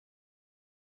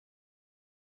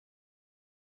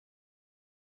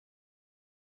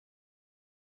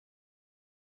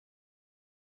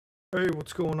Hey,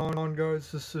 what's going on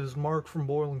guys? This is Mark from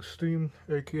Boiling Steam,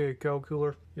 aka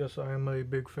Calcular. Yes, I am a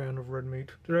big fan of red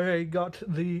meat. Today I got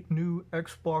the new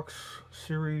Xbox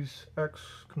Series X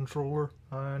controller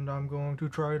and I'm going to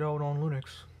try it out on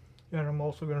Linux. And I'm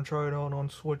also going to try it out on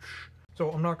Switch.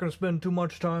 So I'm not going to spend too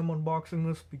much time unboxing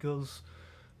this because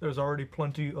there's already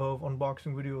plenty of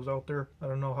unboxing videos out there. I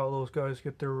don't know how those guys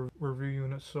get their review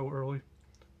units so early.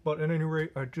 But at any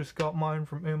rate, I just got mine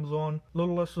from Amazon a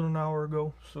little less than an hour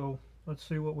ago, so let's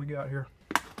see what we got here.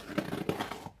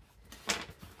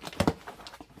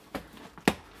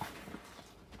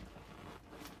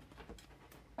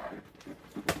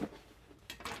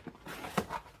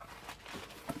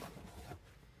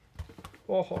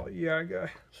 Oh yeah, guy.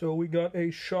 So we got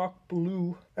a shock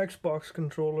blue Xbox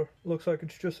controller. Looks like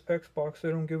it's just Xbox. They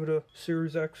don't give it a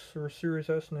Series X or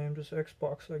Series S name, just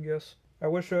Xbox, I guess. I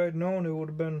wish I had known it would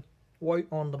have been white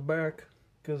on the back,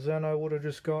 because then I would have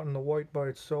just gotten the white by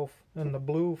itself. And the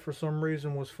blue, for some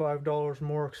reason, was $5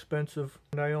 more expensive.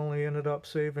 And I only ended up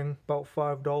saving about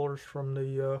 $5 from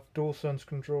the DualSense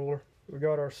controller. We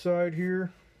got our side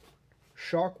here.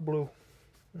 Shock blue.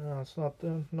 It's not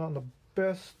in the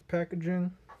best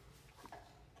packaging.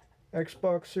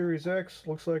 Xbox Series X.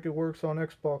 Looks like it works on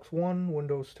Xbox One,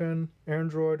 Windows 10,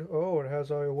 Android. Oh, it has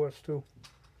iOS too.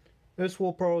 This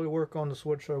will probably work on the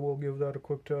Switch. I will give that a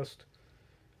quick test.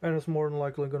 And it's more than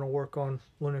likely going to work on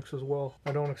Linux as well.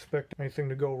 I don't expect anything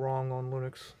to go wrong on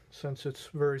Linux, since it's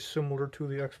very similar to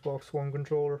the Xbox One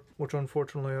controller, which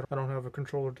unfortunately I don't have a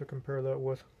controller to compare that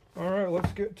with. Alright,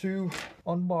 let's get to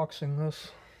unboxing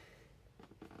this.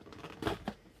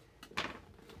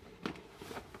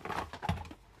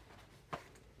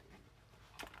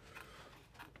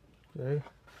 Okay.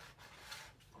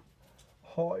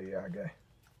 Oh yeah, guy.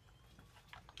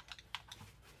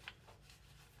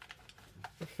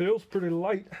 It feels pretty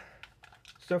light.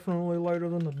 It's definitely lighter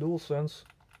than the DualSense.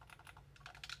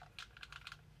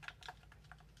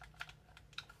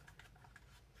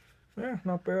 Yeah,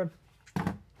 not bad.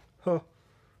 Huh.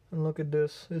 And look at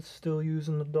this. It's still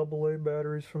using the AA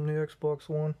batteries from the Xbox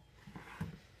One.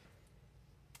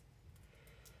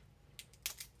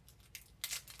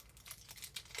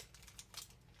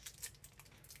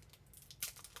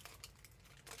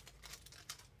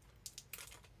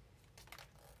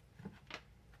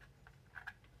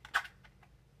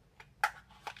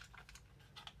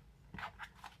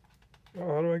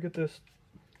 Oh, how do I get this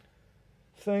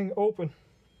thing open?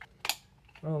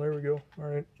 Oh, there we go.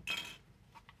 Alright.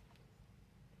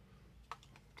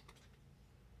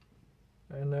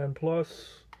 And then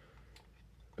plus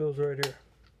goes right here.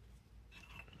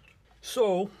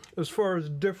 So, as far as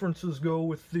differences go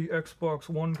with the Xbox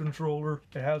One controller,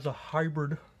 it has a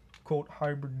hybrid, quote,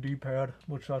 hybrid D-pad,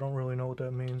 which I don't really know what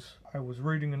that means. I was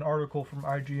reading an article from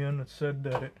IGN that said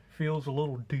that it feels a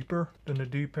little deeper than the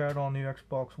D-pad on the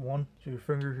Xbox One, so your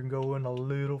finger can go in a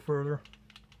little further.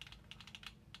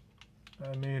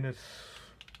 I mean, it's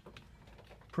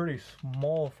pretty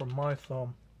small for my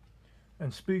thumb.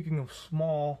 And speaking of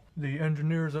small, the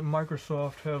engineers at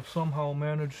Microsoft have somehow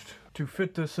managed to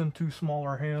fit this into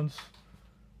smaller hands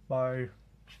by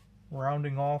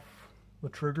rounding off the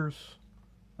triggers,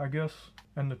 I guess.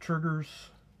 And the triggers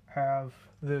have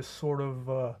this sort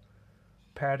of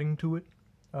padding to it.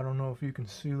 I don't know if you can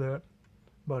see that,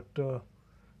 but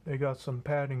they got some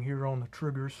padding here on the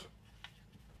triggers.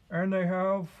 And they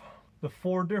have the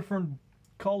 4 different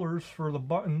colors for the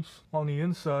buttons on the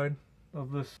inside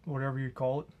of this, whatever you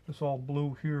call it. It's all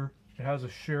blue here. It has a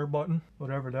share button,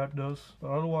 whatever that does.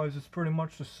 But otherwise, it's pretty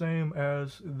much the same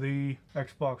as the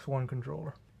Xbox One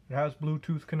controller. It has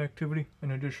Bluetooth connectivity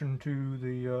in addition to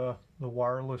the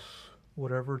wireless,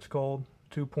 whatever it's called,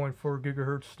 2.4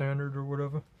 gigahertz standard or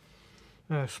whatever.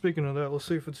 Speaking of that, let's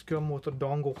see if it's come with a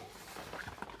dongle.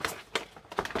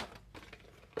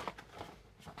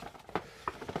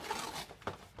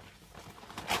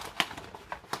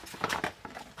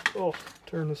 Oh,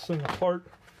 turn this thing apart.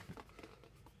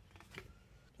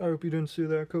 I hope you didn't see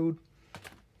that code.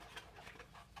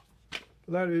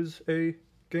 That is a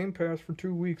Game Pass for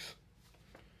 2 weeks.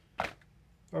 I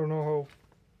don't know how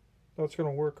that's going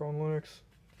to work on Linux.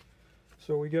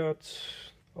 So we got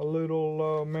a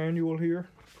little manual here.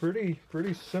 Pretty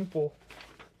simple.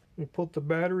 You put the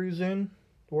batteries in.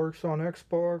 It works on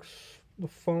Xbox, the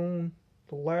phone,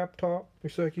 the laptop.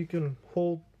 Looks like you can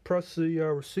press the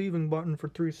receiving button for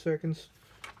 3 seconds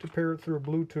to pair it through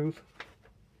Bluetooth,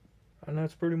 and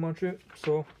that's pretty much it.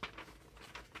 So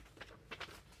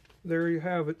there you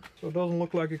have it. So it doesn't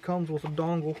look like it comes with a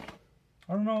dongle.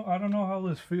 I don't know how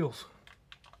this feels.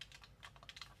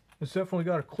 It's definitely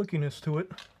got a clickiness to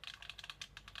it.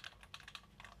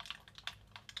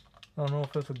 I don't know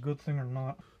if that's a good thing or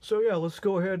not. So yeah, let's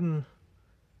go ahead and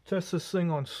test this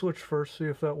thing on Switch first, see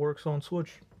if that works on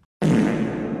Switch.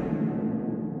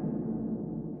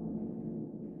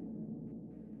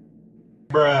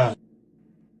 Bruh.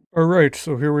 Alright,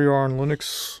 so here we are on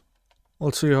Linux.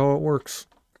 Let's see how it works.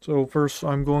 So first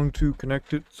I'm going to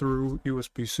connect it through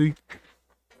USB-C.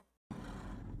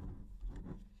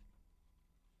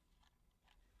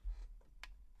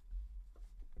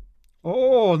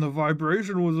 Oh, and the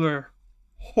vibration was there.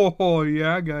 Oh,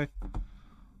 yeah, guy.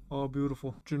 Oh,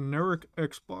 beautiful. Generic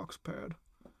Xbox pad.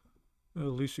 At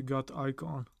least you got the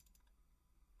icon.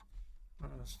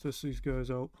 Let's test these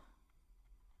guys out.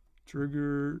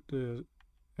 Trigger, the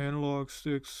analog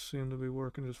sticks seem to be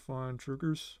working just fine.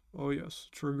 Triggers. Oh, yes.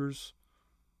 Triggers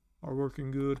are working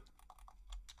good.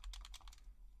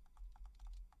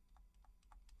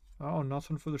 Oh,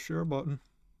 nothing for the share button.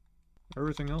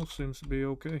 Everything else seems to be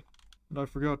okay. And I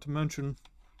forgot to mention,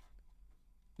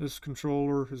 this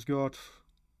controller has got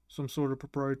some sort of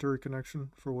proprietary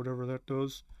connection for whatever that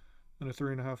does, and a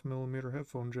 3.5mm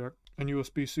headphone jack, and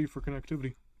USB-C for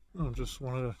connectivity. I just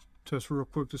wanted to test real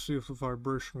quick to see if the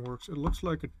vibration works. It looks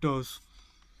like it does.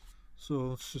 So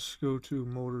let's just go to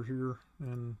motor here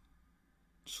and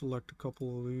select a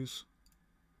couple of these.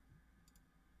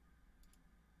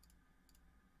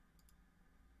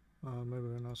 Maybe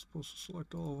they're not supposed to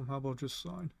select all of them. How about just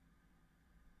sign?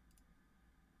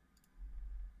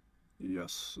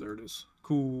 Yes, there it is.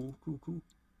 Cool, cool, cool.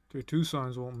 Okay, two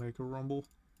signs won't make a rumble.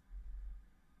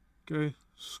 Okay,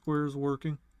 square's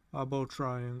working. How about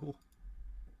triangle?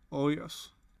 Oh yes,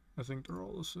 I think they're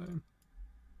all the same.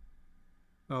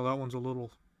 Now that one's a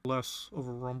little less of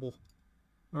a rumble.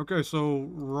 Okay,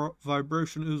 so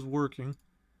vibration is working.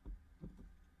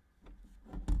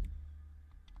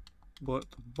 But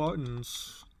the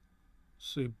buttons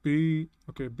say B.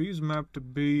 Okay, B is mapped to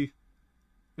B.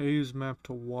 A is mapped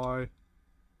to Y.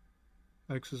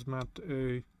 X is mapped to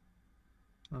A.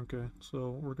 Okay,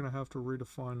 so we're gonna have to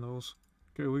redefine those.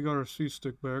 Okay, we got our C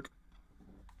stick back.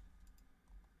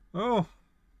 Oh,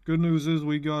 good news is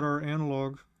we got our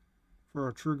analog for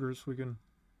our triggers. We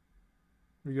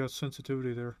got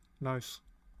sensitivity there. Nice.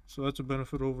 So that's a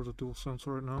benefit over the DualSense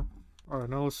right now. Alright,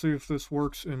 now let's see if this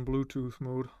works in Bluetooth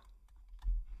mode.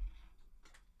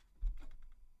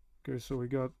 Okay, so we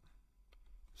got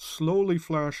slowly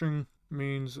flashing,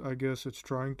 means I guess it's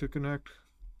trying to connect.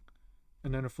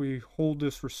 And then if we hold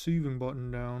this receiving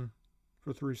button down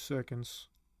for 3 seconds,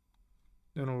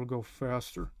 then it'll go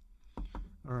faster.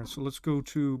 Alright, so let's go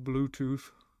to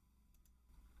Bluetooth.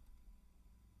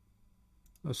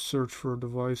 Let's search for a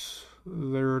device.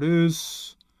 There it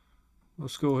is.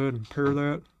 Let's go ahead and pair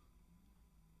that.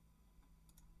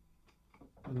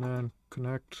 And then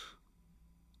connect.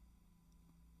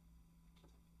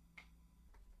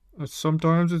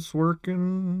 Sometimes it's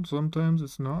working, sometimes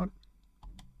it's not.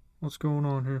 What's going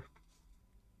on here?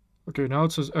 Okay, now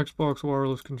it says Xbox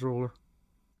wireless controller.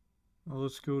 Now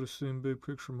let's go to sim big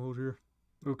picture mode here.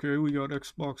 Okay, we got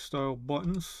Xbox style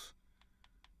buttons.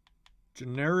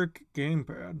 Generic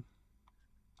gamepad.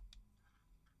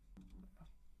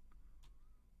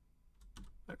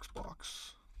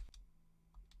 Xbox.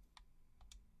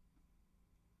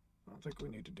 I don't think we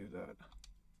need to do that.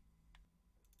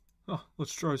 Oh,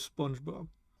 let's try SpongeBob.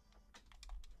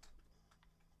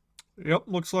 Yep,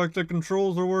 looks like the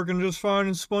controls are working just fine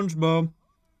in SpongeBob.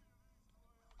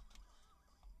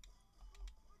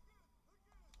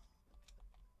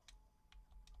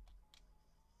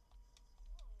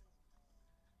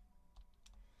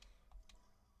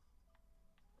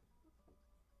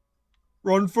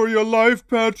 Run for your life,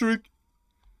 Patrick!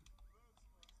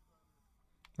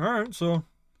 Alright, so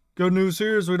good news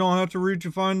here is we don't have to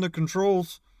redefine the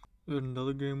controls. There's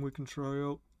another game we can try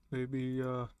out. Maybe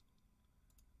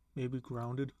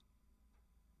Grounded.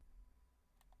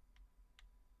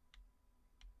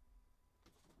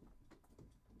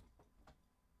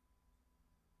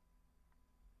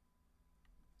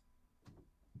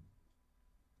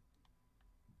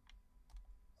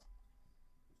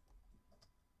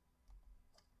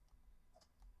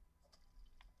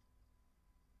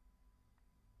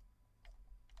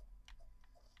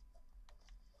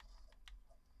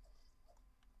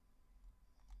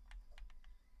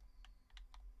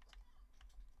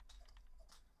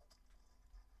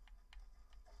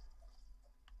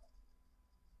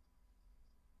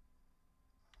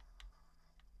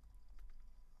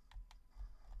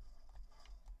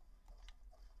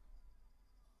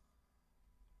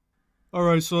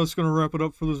 Alright, so that's going to wrap it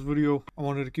up for this video. I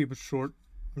wanted to keep it short.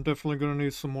 I'm definitely going to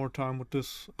need some more time with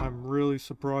this. I'm really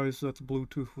surprised that the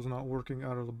Bluetooth was not working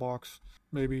out of the box.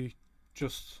 Maybe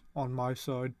just on my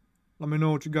side. Let me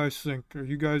know what you guys think. Are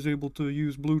you guys able to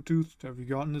use Bluetooth? Have you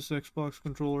gotten this Xbox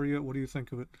controller yet? What do you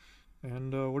think of it?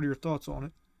 And what are your thoughts on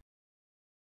it?